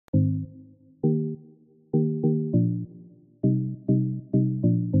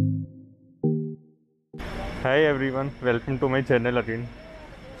Hi everyone, welcome to my channel again.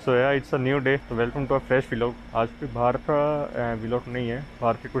 So yeah, it's a new day. So welcome to a fresh vlog. आज भी बाहर का vlog नहीं है,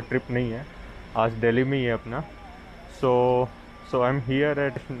 बाहर की कोई ट्रिप नहीं है. आज दिल्ली में ही है अपना. So I'm here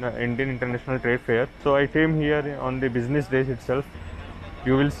at Indian International Trade Fair. So I came here on the business days itself.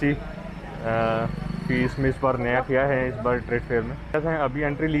 You will see कि इसमें इस बार नया क्या है इस बार ट्रेड फेयर में. ऐसा है अभी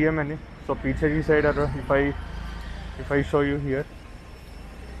एंट्री ली है मैंने. So पीछे की साइड अगर if I show you here,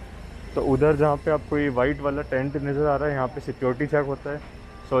 तो उधर जहाँ पे आपको ये वाइट वाला टेंट नज़र आ रहा है, यहाँ पे सिक्योरिटी चेक होता है.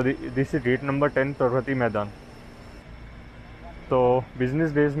 So this is get number 10 Pragati Maidan. तो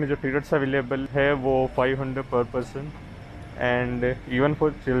बिजनेस डेज में जो टिकट्स अवेलेबल है वो 500 पर person and even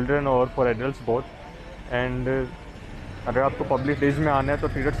for children और फॉर एडल्ट्स बोथ. एंड अगर आपको पब्लिक डेज में आना है तो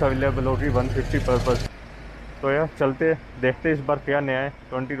टिकट्स अवेलेबल होगी 150 पर पर्सन. तो यार चलते देखते इस बार क्या नया है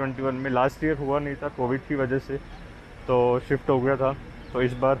 2021 में. लास्ट ईयर हुआ नहीं था कोविड की वजह से, तो शिफ्ट हो गया था. तो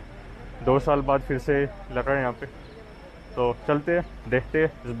इस बार 2 साल बाद फिर से लगा है यहाँ पे. तो चलते देखते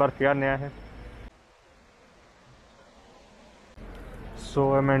इस बार क्या नया है.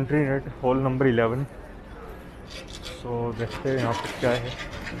 सो I am entering eight hall number 11. सो देखते हैं यहाँ पे क्या है,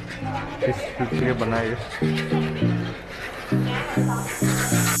 किस लिए बना है ये.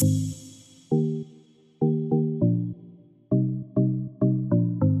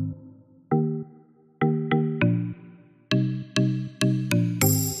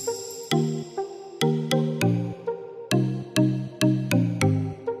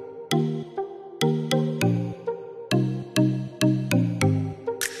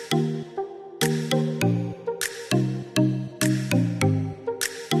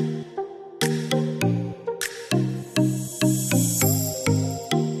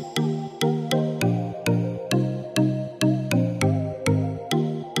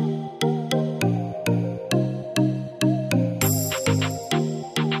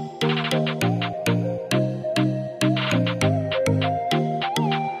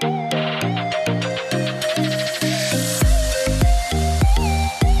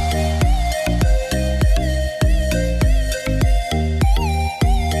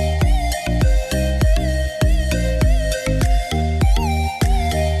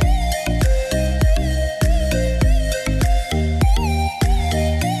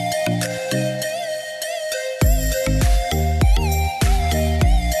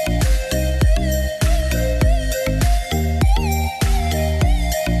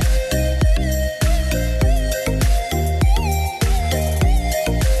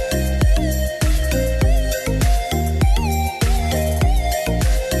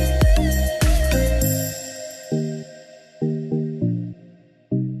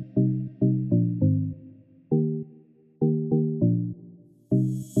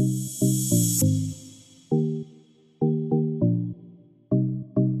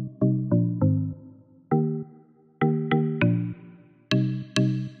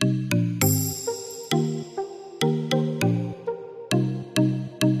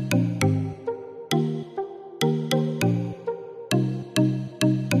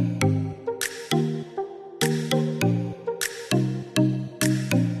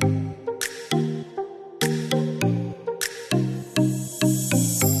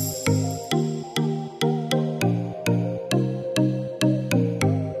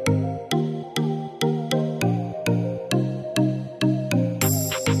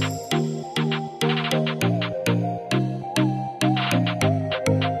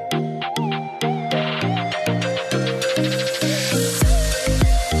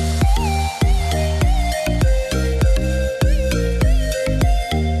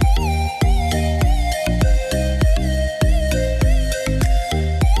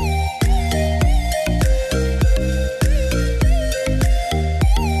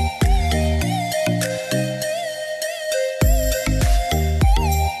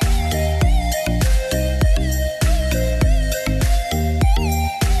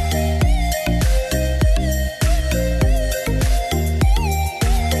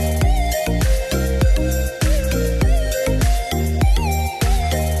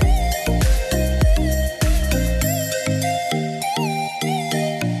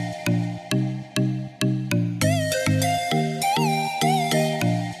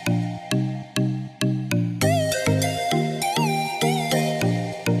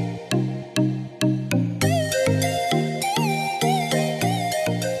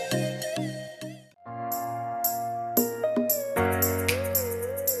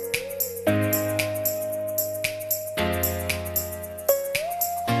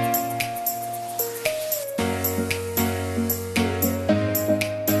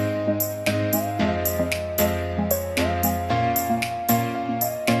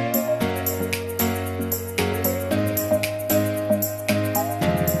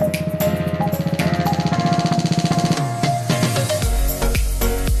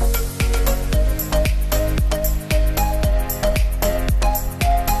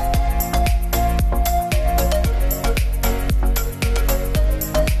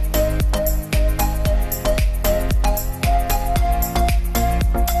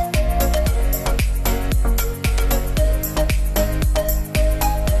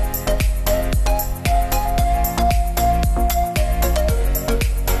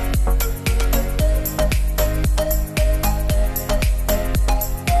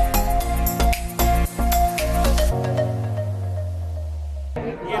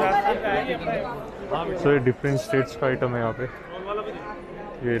 सो ये डिफरेंट स्टेट्स का आइटम है यहाँ पे।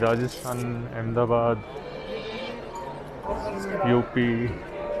 ये राजस्थान, अहमदाबाद, यूपी,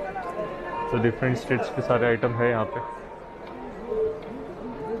 तो डिफरेंट स्टेट्स के सारे आइटम है यहाँ पे।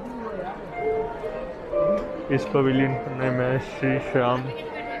 इस पवेलियन में श्री श्याम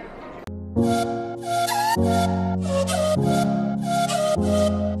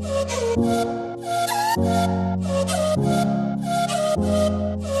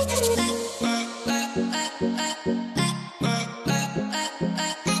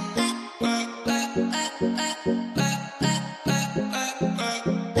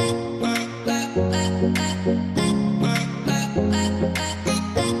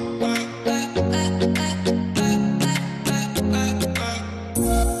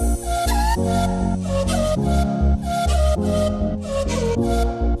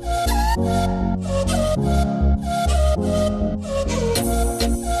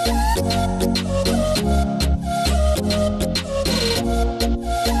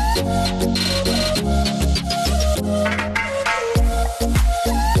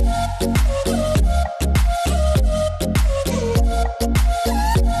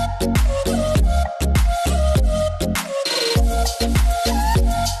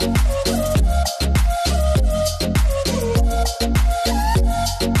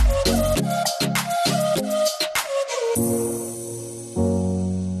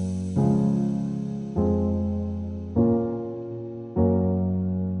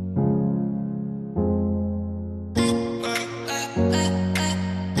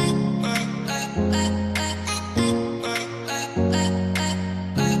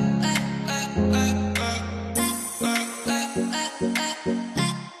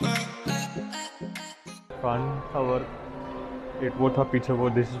फ्रंट और एक वो था पीछे, वो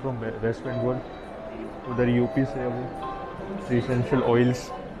this is from waste Bengal, उधर यूपी से वो एसेंशियल ऑयल्स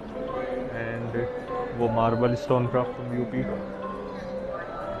एंड वो marble stone craft from UP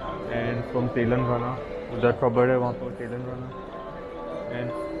and from Telangana, उधर कबड़ है वहाँ पर Telangana and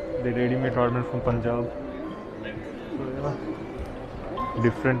the readymade garment from Punjab.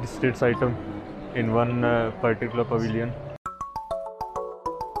 Different states item in one particular pavilion.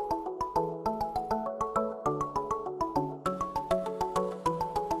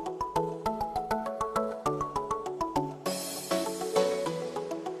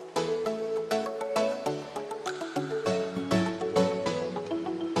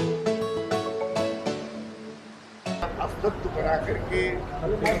 तत्व बना करके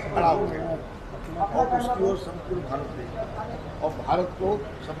खड़ा हो गया और उसकी ओर संपूर्ण भारत देखा और भारत को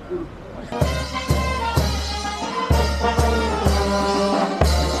संपूर्ण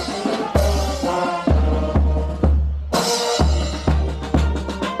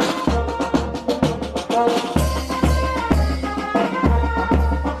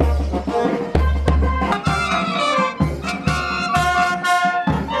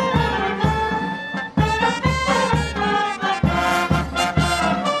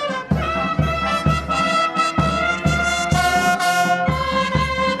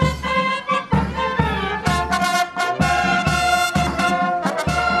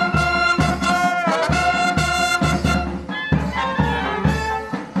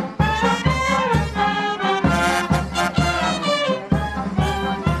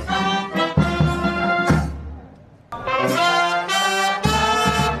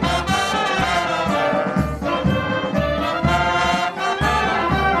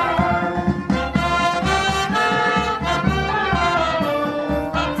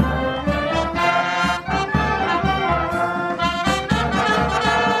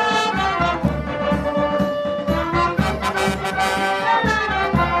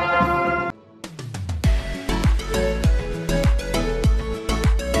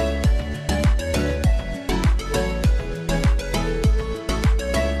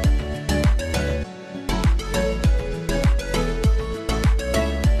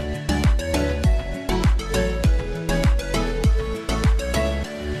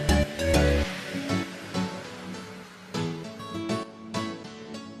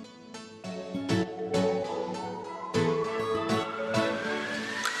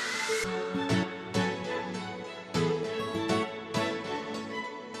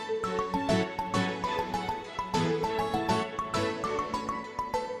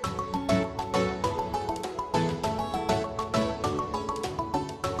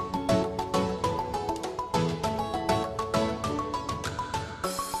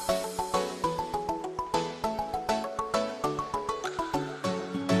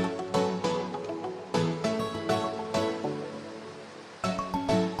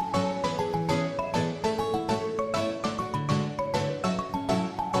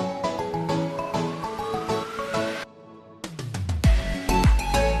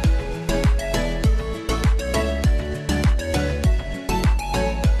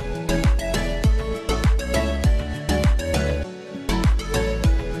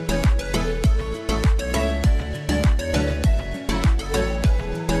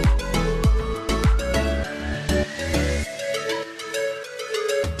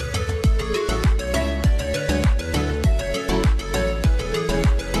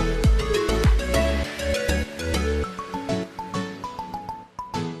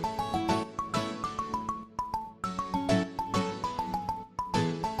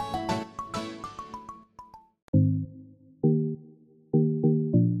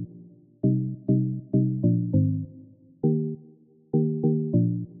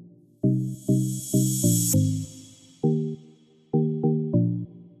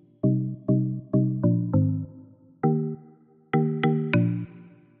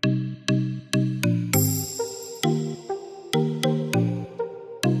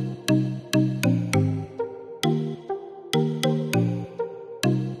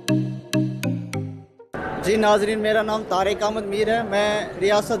जी नाजरीन, मेरा नाम तारिक अहमद मीर है। मैं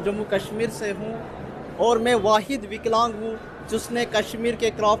रियासत जम्मू कश्मीर से हूँ और मैं वाहिद विकलांग हूँ जिसने कश्मीर के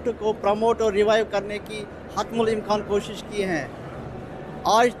क्राफ्ट को प्रमोट और रिवाइव करने की हतमुल इम्कान कोशिश की है।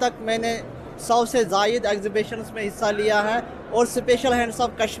 आज तक मैंने 100 से ज़ायद एग्ज़िबिशन्स में हिस्सा लिया है और स्पेशल हैंड्स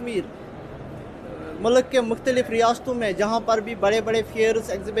ऑफ कश्मीर मुल्क के मुख्तलिफ़ रियासतों में जहाँ पर भी बड़े बड़े फेयर्स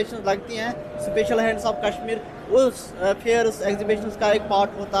एग्ज़िबिशन लगती हैं, स्पेशल हैंड्स ऑफ कश्मीर उस फेयर्स एग्ज़िबिशन्स का एक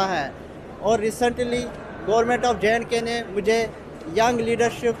पार्ट होता है। और रिसेंटली गवर्नमेंट ऑफ जे ने मुझे यंग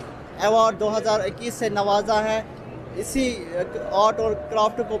लीडरशिप अवार्ड 2021 से नवाजा है इसी आर्ट और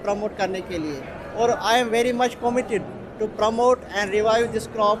क्राफ्ट को प्रमोट करने के लिए। और I am very much committed to promote and revive this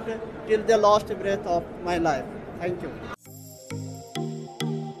craft till the last breath of my life. Thank you.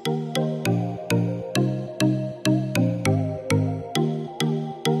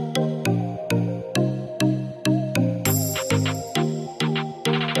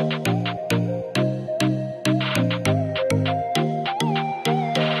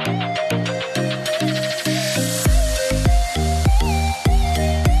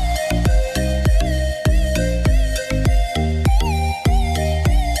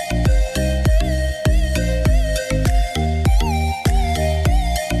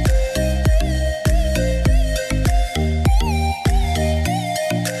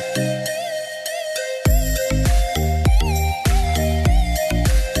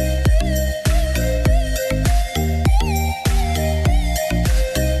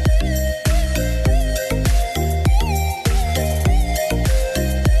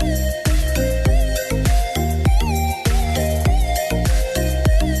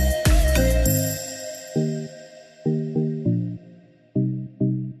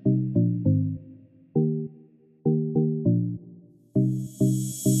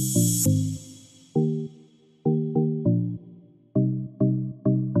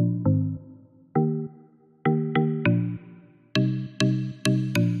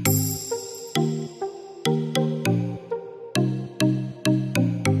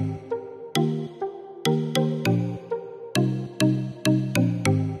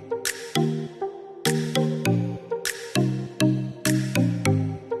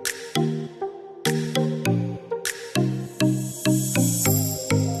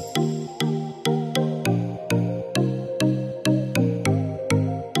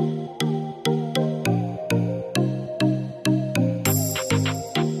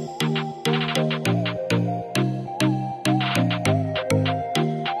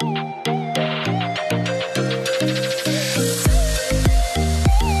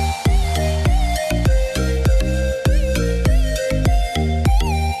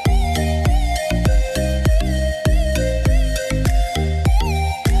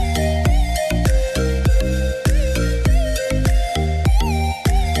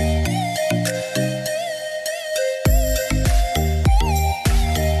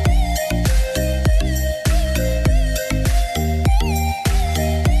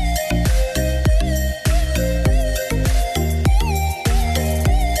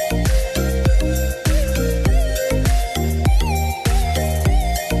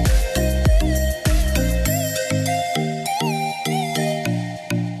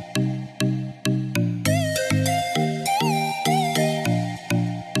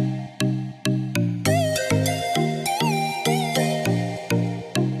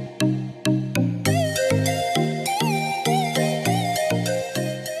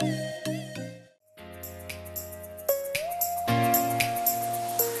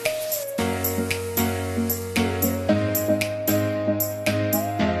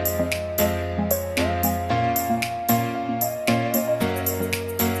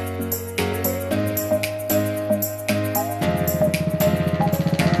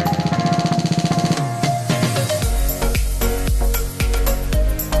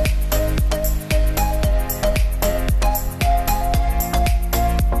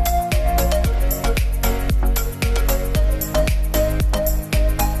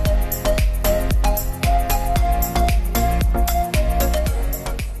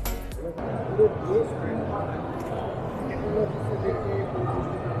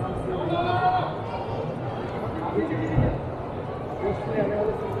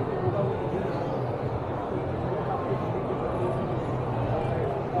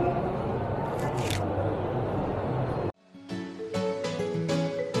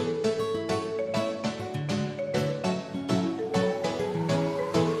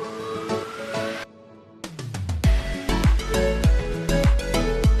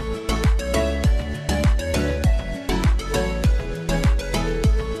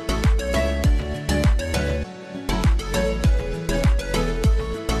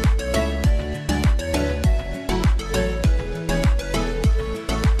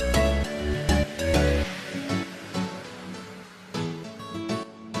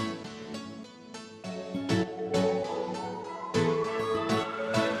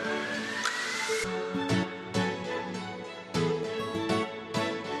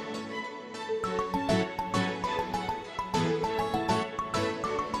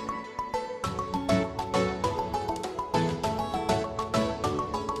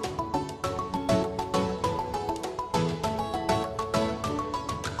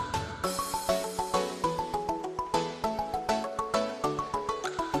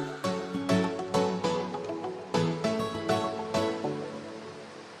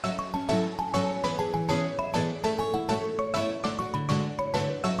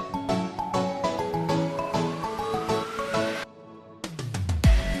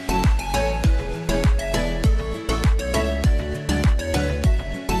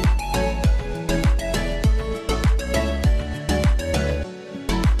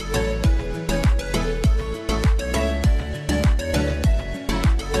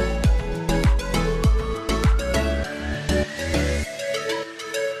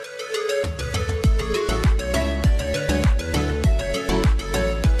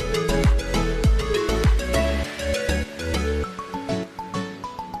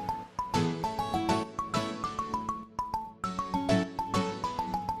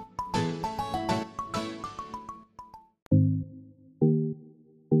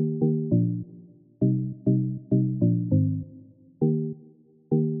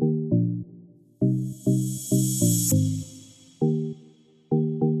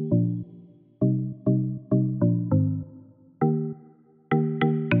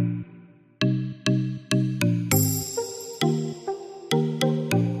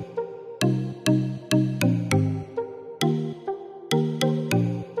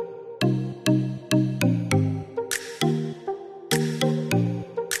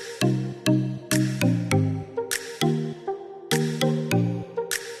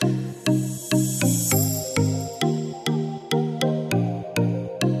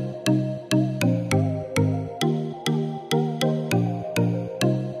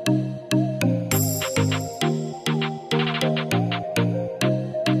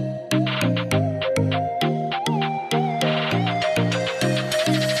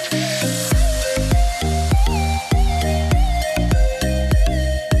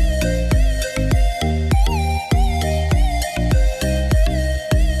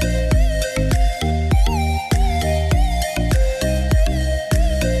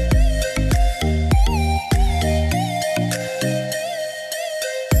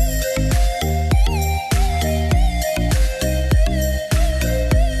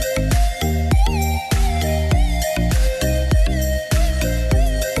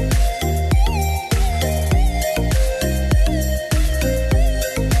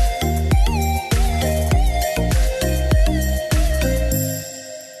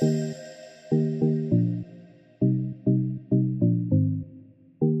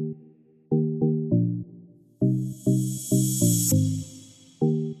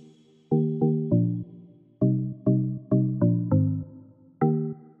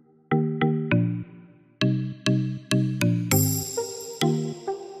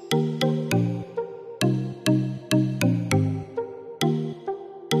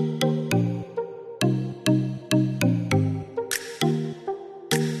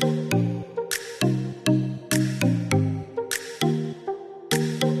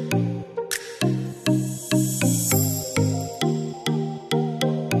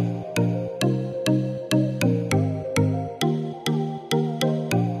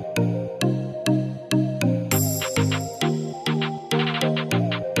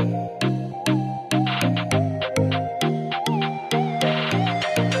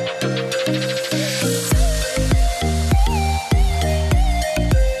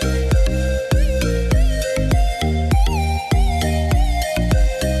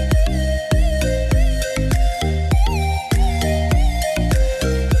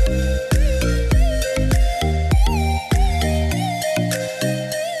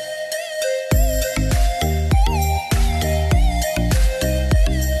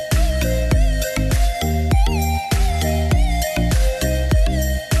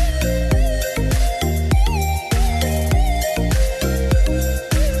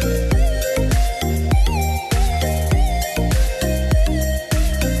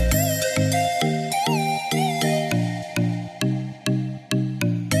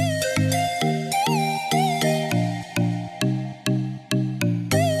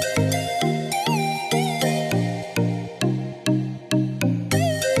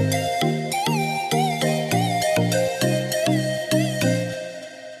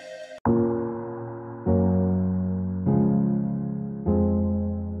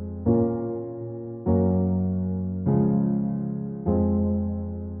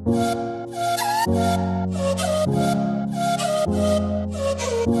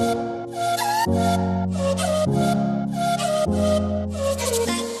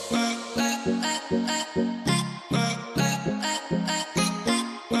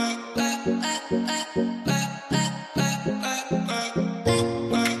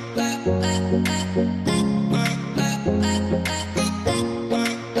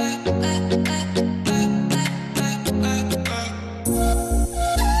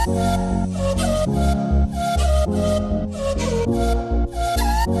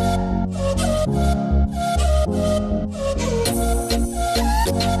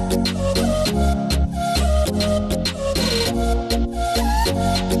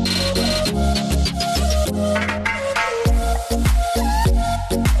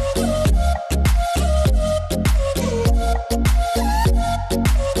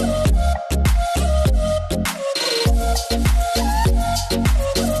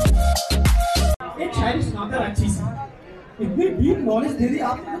 एक शायरी सुनाकर अच्छी सी इतनी डीप नॉलेज दे दी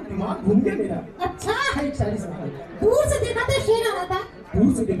आपने तो दिमाग घूम गया मेरा। अच्छा एक शायरी सुना। दूर से देखा तो शेर आ रहा था,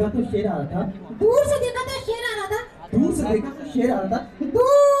 दूर से देखा तो शेर आ रहा था, दूर से देखा तो शेर आ रहा था, दूर से देखा तो शेर आ रहा था,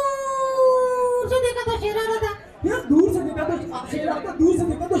 दूर से देखा तो शेर आ रहा था। यार दूर से देखा तो शेर आ रहा था, दूर से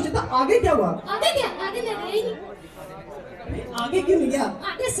देखा तो शेर था। आगे क्या हुआ? आगे क्या? आगे ले गए ही नहीं। आगे क्यों नहीं गया?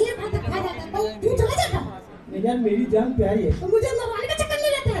 आगे शेर खा जाता तो तू चला जाता। नहीं यार मेरी जान प्यारी है। तो मुझे मरवाने का चक्कर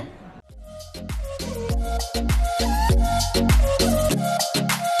नहीं रहता है।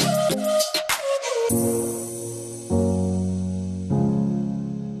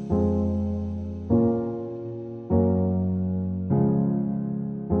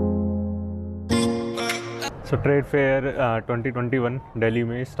 सो ट्रेड फेयर 2021 दिल्ली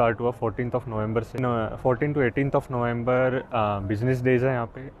में स्टार्ट हुआ 14 नवंबर से 14 to 18 नवंबर बिजनेस डेज है यहाँ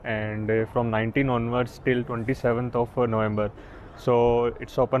पे and from 19 onwards till 27 November so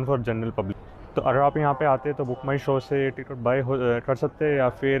it's open for general public. तो अगर आप यहाँ पे आते हैं तो बुक माई शो से टिकट बाय कर सकते हैं या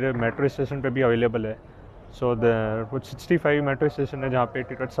फिर मेट्रो स्टेशन पे भी अवेलेबल है। सो कुछ 65 मेट्रो स्टेशन है जहाँ पे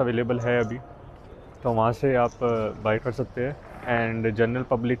टिकट्स अवेलेबल है अभी, तो वहाँ से आप बाय कर सकते हैं। एंड जनरल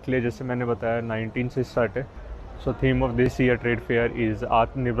पब्लिक के लिए जैसे मैंने बताया 19 से स्टार्ट है। So theme of this year trade fair is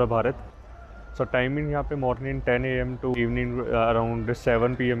आत्मनिर्भर भारत। सो टाइमिंग यहाँ पे morning 10 AM to evening around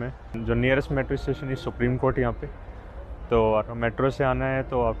 7 PM है। जो nearest metro station is supreme court यहाँ पे। तो अगर मेट्रो से आना है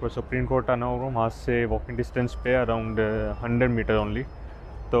तो आपको सुप्रीम कोर्ट आना होगा, वहाँ से वॉकिंग डिस्टेंस पे अराउंड 100 मीटर ओनली।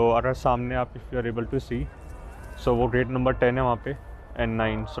 तो अगर सामने आप if you are able to सी सो वो गेट नंबर 10 है वहाँ पे एंड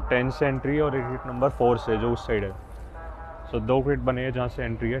 9। सो 10 से एंट्री और गेट नंबर 4 से जो उस साइड है। सो 2 गेट बने हैं जहाँ से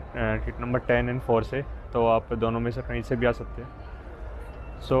एंट्री है, गेट नंबर 10 एंड 4 से। तो आप दोनों में से कहीं से भी आ सकते हैं।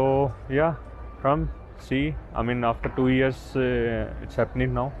 सो या कम सी I mean after 2 years it's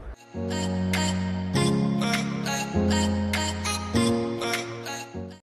happening now.